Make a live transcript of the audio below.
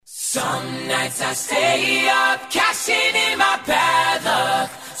Some nights I stay up, cashing in my bad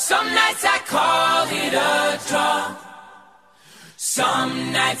luck. Some nights I call it a draw.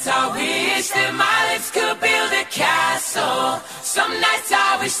 Some nights I wish that my lips could build a castle. Some nights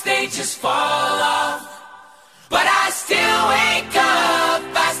I wish they just fall off. But I still wake up,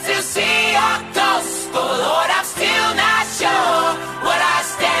 I still see your gospel. Lord, I'm still not sure what I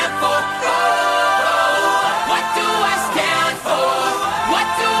stand for. Oh, what do I stand for? What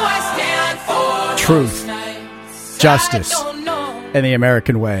do I stand for? Truth, justice, and the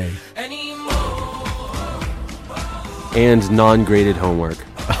American way. And non-graded homework.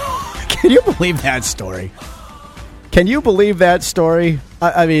 Can you believe that story? Can you believe that story?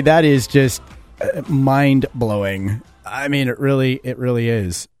 I mean, that is just mind-blowing. I mean, it really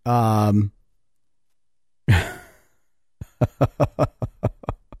is. I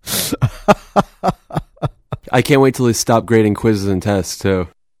can't wait till they stop grading quizzes and tests, too.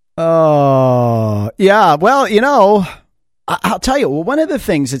 Oh, yeah. Well, you know, I'll tell you, one of the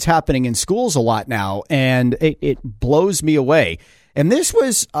things that's happening in schools a lot now, and it blows me away. And this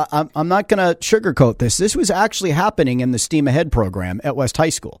was, I'm not going to sugarcoat this. This was actually happening in the STEAM Ahead program at West High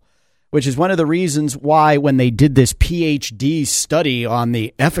School, which is one of the reasons why when they did this PhD study on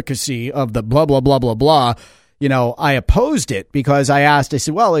the efficacy of the blah, blah, blah, blah, blah, you know, I opposed it because I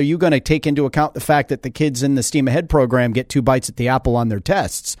said, well, are you going to take into account the fact that the kids in the STEAM Ahead program get 2 bites at the apple on their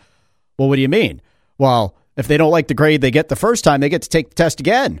tests? Well, what do you mean? Well, if they don't like the grade they get the first time, they get to take the test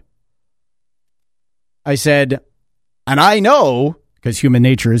again. I said, and I know, because human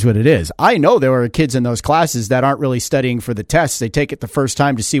nature is what it is, I know there are kids in those classes that aren't really studying for the tests. They take it the first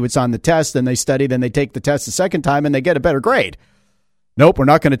time to see what's on the test, then they study, then they take the test the second time, and they get a better grade. Nope, we're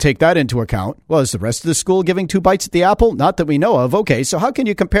not going to take that into account. Well, is the rest of the school giving 2 bites at the apple? Not that we know of. Okay, so how can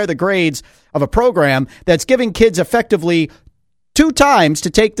you compare the grades of a program that's giving kids effectively 2 times to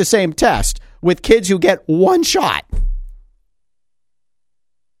take the same test with kids who get 1 shot?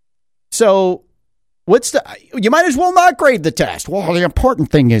 So you might as well not grade the test. Well, the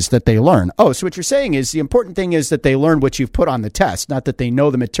important thing is that they learn. Oh, so what you're saying is the important thing is that they learn what you've put on the test, not that they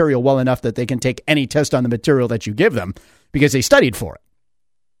know the material well enough that they can take any test on the material that you give them because they studied for it.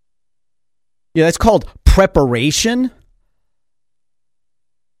 Yeah, that's called preparation.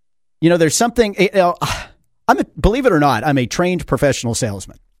 You know, there's something, believe it or not, I'm a trained professional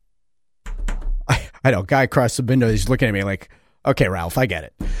salesman. I know, guy across the window, he's looking at me like, okay, Ralph, I get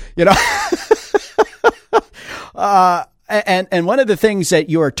it. You know? And one of the things that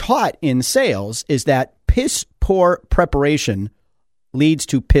you're taught in sales is that piss poor preparation leads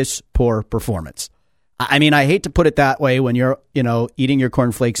to piss poor performance. I mean, I hate to put it that way when you're, you know, eating your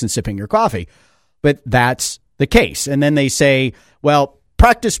cornflakes and sipping your coffee, but that's the case. And then they say, well,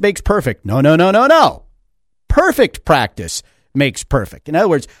 practice makes perfect. No. Perfect practice makes perfect. In other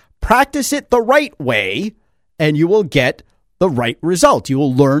words, practice it the right way and you will get the right result. You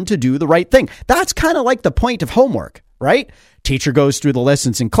will learn to do the right thing. That's kind of like the point of homework, right? Teacher goes through the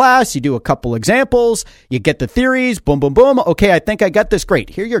lessons in class. You do a couple examples. You get the theories. Boom, boom, boom. Okay, I think I got this.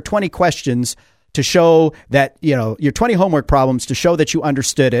 Great. Here are your 20 questions to show that, you know, your 20 homework problems to show that you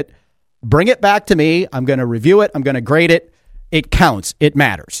understood it. Bring it back to me. I'm going to review it. I'm going to grade it. It counts. It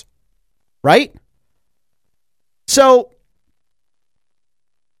matters. Right? So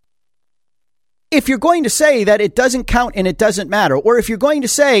if you're going to say that it doesn't count and it doesn't matter, or if you're going to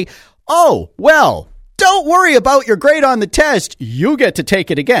say, oh, well, don't worry about your grade on the test, you get to take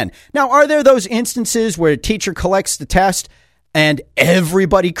it again. Now, are there those instances where a teacher collects the test and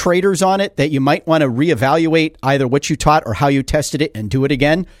everybody craters on it that you might want to reevaluate either what you taught or how you tested it and do it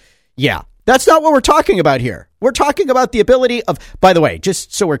again? Yeah, that's not what we're talking about here. We're talking about the ability of, by the way,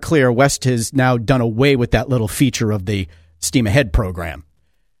 just so we're clear, West has now done away with that little feature of the STEAM Ahead program.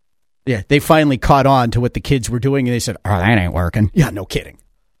 Yeah, they finally caught on to what the kids were doing, and they said, oh, that ain't working. Yeah, no kidding.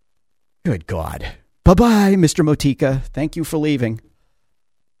 Good God. Bye-bye, Mr. Motika. Thank you for leaving.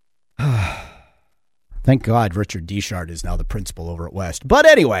 Thank God Richard Deschard is now the principal over at West. But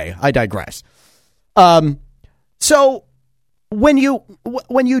anyway, I digress. So when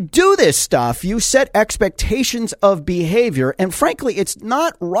you do this stuff, you set expectations of behavior, and frankly, it's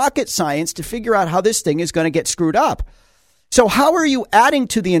not rocket science to figure out how this thing is going to get screwed up. So how are you adding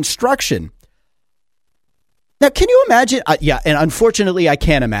to the instruction? Now, can you imagine? Yeah, and unfortunately, I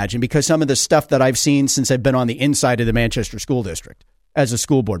can't imagine because some of the stuff that I've seen since I've been on the inside of the Manchester School District as a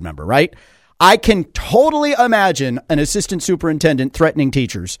school board member, right? I can totally imagine an assistant superintendent threatening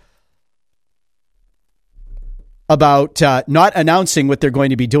teachers about not announcing what they're going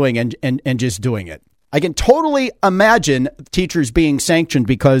to be doing and just doing it. I can totally imagine teachers being sanctioned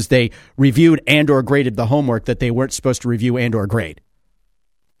because they reviewed and or graded the homework that they weren't supposed to review and or grade.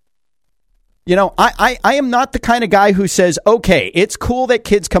 I am not the kind of guy who says, okay, it's cool that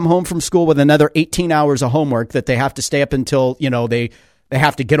kids come home from school with another 18 hours of homework that they have to stay up until, they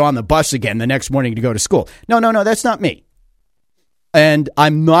have to get on the bus again the next morning to go to school. No, that's not me. And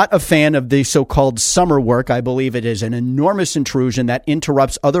I'm not a fan of the so-called summer work. I believe it is an enormous intrusion that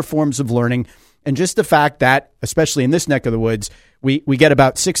interrupts other forms of learning. And just the fact that, especially in this neck of the woods, we get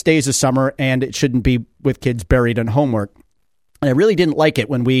about 6 days of summer, and it shouldn't be with kids buried in homework. And I really didn't like it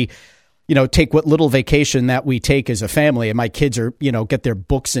when we, take what little vacation that we take as a family, and my kids are, get their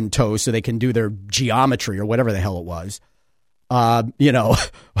books in tow so they can do their geometry or whatever the hell it was,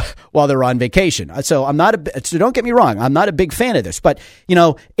 while they're on vacation. So so don't get me wrong, I'm not a big fan of this. But,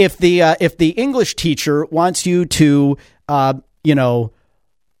 if the English teacher wants you to,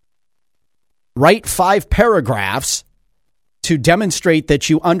 write 5 paragraphs to demonstrate that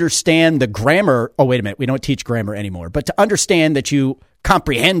you understand the grammar. Oh, wait a minute. We don't teach grammar anymore. But to understand that you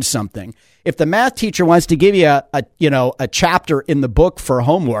comprehend something. If the math teacher wants to give you a chapter in the book for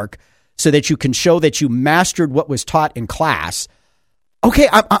homework so that you can show that you mastered what was taught in class, okay,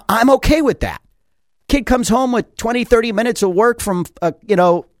 I'm okay with that. Kid comes home with 20, 30 minutes of work from, 3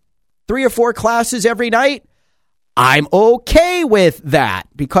 or 4 classes every night. I'm okay with that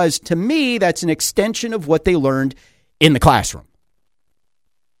because to me, that's an extension of what they learned in the classroom.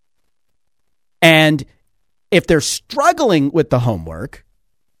 And if they're struggling with the homework,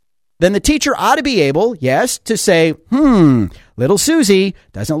 then the teacher ought to be able, yes, to say, little Susie,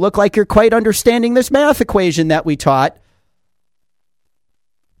 doesn't look like you're quite understanding this math equation that we taught.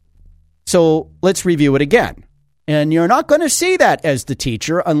 So let's review it again. And you're not going to see that as the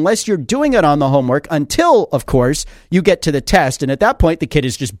teacher unless you're doing it on the homework until, of course, you get to the test. And at that point, the kid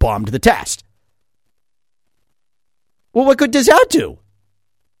has just bombed the test. Well, what good does that do?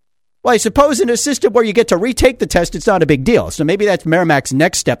 Well, I suppose in a system where you get to retake the test, it's not a big deal. So maybe that's Merrimack's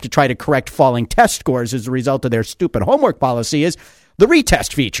next step to try to correct falling test scores as a result of their stupid homework policy is the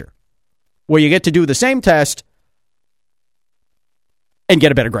retest feature, where you get to do the same test and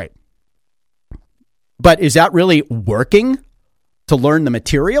get a better grade. But is that really working to learn the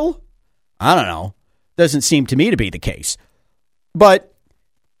material? I don't know. Doesn't seem to me to be the case. But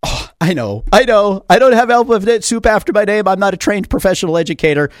I know. I don't have alphabet soup after my name. I'm not a trained professional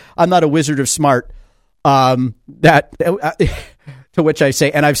educator. I'm not a wizard of smart. To which I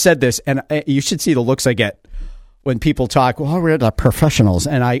say, and I've said this, and you should see the looks I get when people talk. Well, we're the professionals,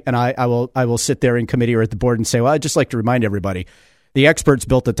 and I will sit there in committee or at the board and say, well, I'd just like to remind everybody, the experts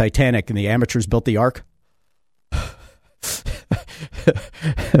built the Titanic and the amateurs built the Ark.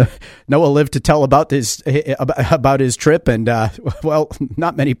 Noah lived to tell about his trip, and well,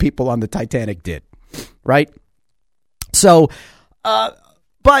 not many people on the Titanic did, right? So,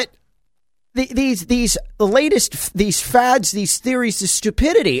 but these fads, these theories, this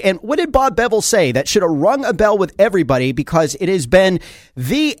stupidity, and what did Bob Bevel say that should have rung a bell with everybody because it has been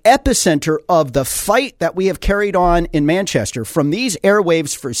the epicenter of the fight that we have carried on in Manchester from these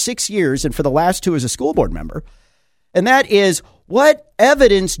airwaves for 6 years and for the last 2 as a school board member. And that is, what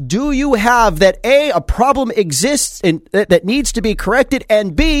evidence do you have that A, a problem exists and that needs to be corrected,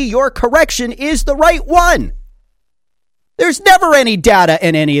 and B, your correction is the right one? There's never any data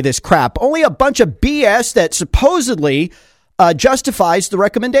in any of this crap, only a bunch of BS that supposedly justifies the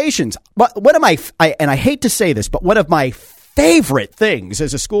recommendations. But one of and I hate to say this, but one of my favorite things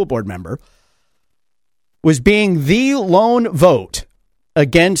as a school board member was being the lone vote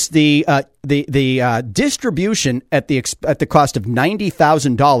against the distribution at the cost of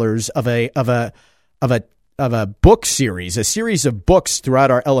 $90,000 of a book series, a series of books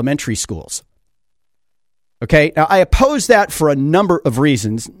throughout our elementary schools. Okay, now I oppose that for a number of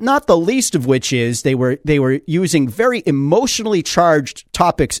reasons, not the least of which is they were using very emotionally charged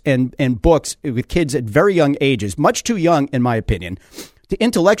topics and books with kids at very young ages, much too young in my opinion, to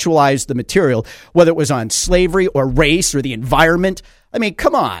intellectualize the material, whether it was on slavery or race or the environment. I mean,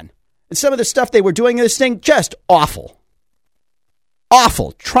 come on. And some of the stuff they were doing in this thing, just awful.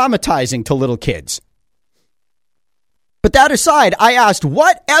 Awful, traumatizing to little kids. But that aside, I asked,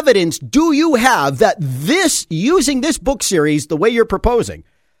 what evidence do you have that using this book series the way you're proposing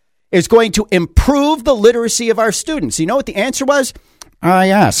is going to improve the literacy of our students? You know what the answer was?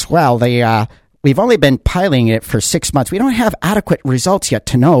 Yes. Well, we've only been piloting it for 6 months. We don't have adequate results yet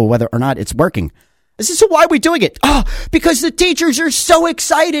to know whether or not it's working. I said, so why are we doing it? Oh, because the teachers are so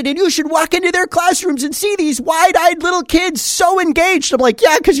excited and you should walk into their classrooms and see these wide-eyed little kids so engaged. I'm like,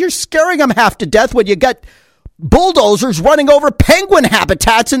 yeah, because you're scaring them half to death when you got bulldozers running over penguin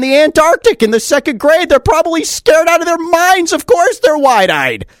habitats in the Antarctic in the 2nd grade. They're probably scared out of their minds. Of course they're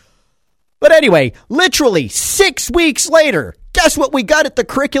wide-eyed. But anyway, literally 6 weeks later, Guess what we got at the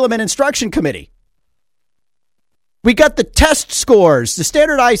Curriculum and Instruction Committee? We got the test scores, the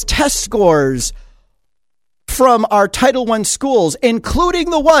standardized test scores from our Title I schools, including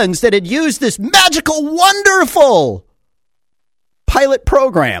the ones that had used this magical, wonderful pilot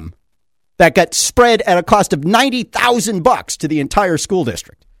program that got spread at a cost of $90,000 to the entire school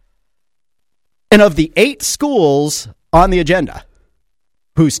district. And of the 8 schools on the agenda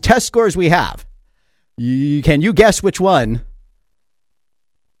whose test scores we have, can you guess which ones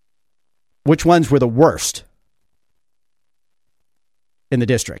were the worst in the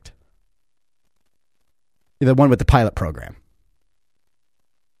district? The one with the pilot program,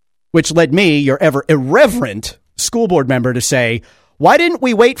 which led me, your ever irreverent school board member, to say, why didn't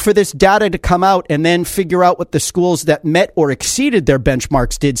we wait for this data to come out and then figure out what the schools that met or exceeded their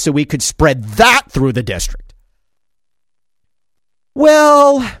benchmarks did so we could spread that through the district?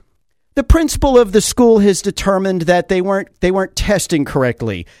 Well, the principal of the school has determined that they weren't testing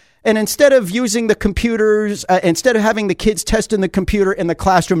correctly. And instead of using the computers, instead of having the kids test in the computer in the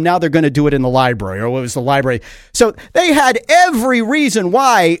classroom, now they're going to do it in the library, or what was the library. So they had every reason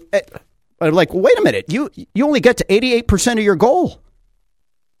why. I'm like, wait a minute, you only get to 88% of your goal.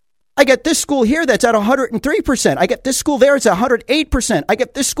 I get this school here that's at 103%. I get this school there, it's at 108%. I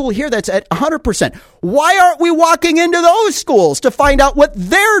get this school here that's at 100%. Why aren't we walking into those schools to find out what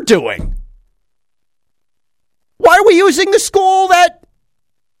they're doing? Why are we using the school that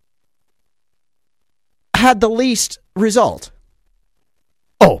had the least result?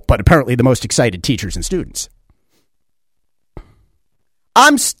 Oh, but apparently the most excited teachers and students.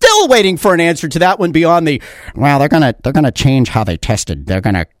 I'm still waiting for an answer to that one beyond the, well, they're gonna change how they tested.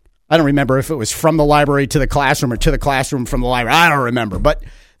 I don't remember if it was from the library to the classroom or to the classroom from the library. I don't remember, but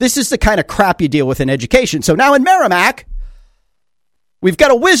this is the kind of crap you deal with in education. So now in Merrimack, we've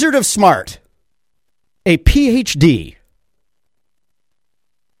got a wizard of smart, a PhD,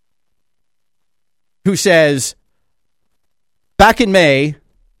 who says back in May,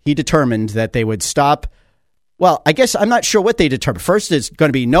 he determined that they would stop. Well, I guess I'm not sure what they determined. First, it's going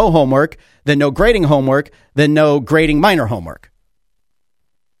to be no homework, then no grading homework, then no grading minor homework.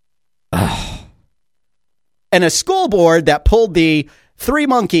 And a school board that pulled the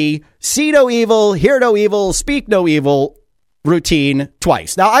three-monkey, see no evil, hear no evil, speak no evil routine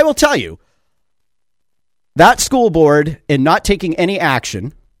twice. Now, I will tell you, that school board, in not taking any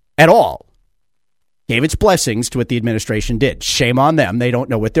action at all, gave its blessings to what the administration did. Shame on them. They don't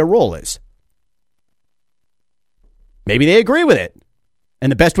know what their role is. Maybe they agree with it.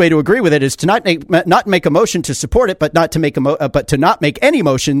 And the best way to agree with it is to not make a motion to support it, but not to not make any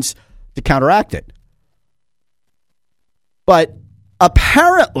motions to counteract it. But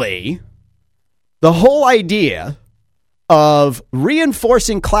apparently, the whole idea of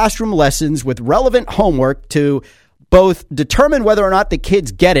reinforcing classroom lessons with relevant homework to both determine whether or not the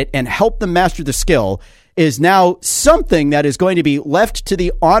kids get it and help them master the skill is now something that is going to be left to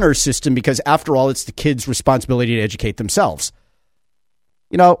the honor system because, after all, it's the kids' responsibility to educate themselves.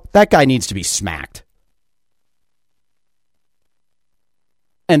 You know, that guy needs to be smacked.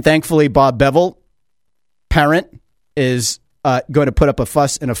 And thankfully, Bob Bevel, parent, is going to put up a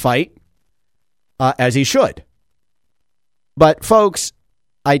fuss and a fight, as he should. But, folks,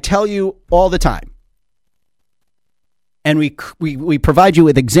 I tell you all the time, and we provide you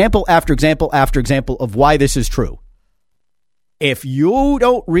with example after example after example of why this is true. If you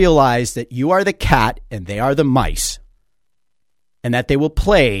don't realize that you are the cat and they are the mice, and that they will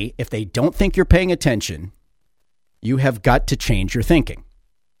play if they don't think you're paying attention, you have got to change your thinking.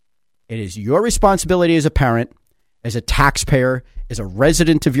 It is your responsibility as a parent, as a taxpayer, as a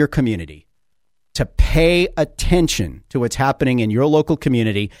resident of your community, to pay attention to what's happening in your local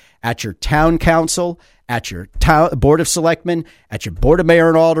community, at your town council, at your town board of selectmen, at your board of mayor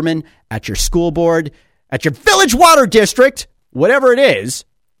and aldermen, at your school board, at your village water district, whatever it is,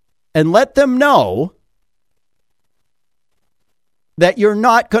 and let them know that you're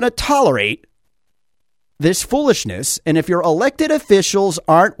not going to tolerate this foolishness. And if your elected officials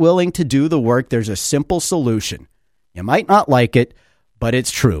aren't willing to do the work, there's a simple solution. You might not like it, but it's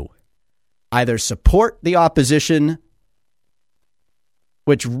true. Either support the opposition,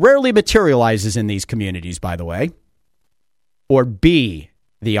 which rarely materializes in these communities, by the way, or be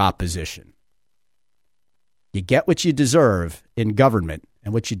the opposition. You get what you deserve in government,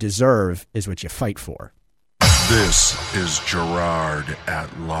 and what you deserve is what you fight for. This is Gerard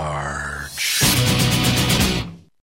at Large.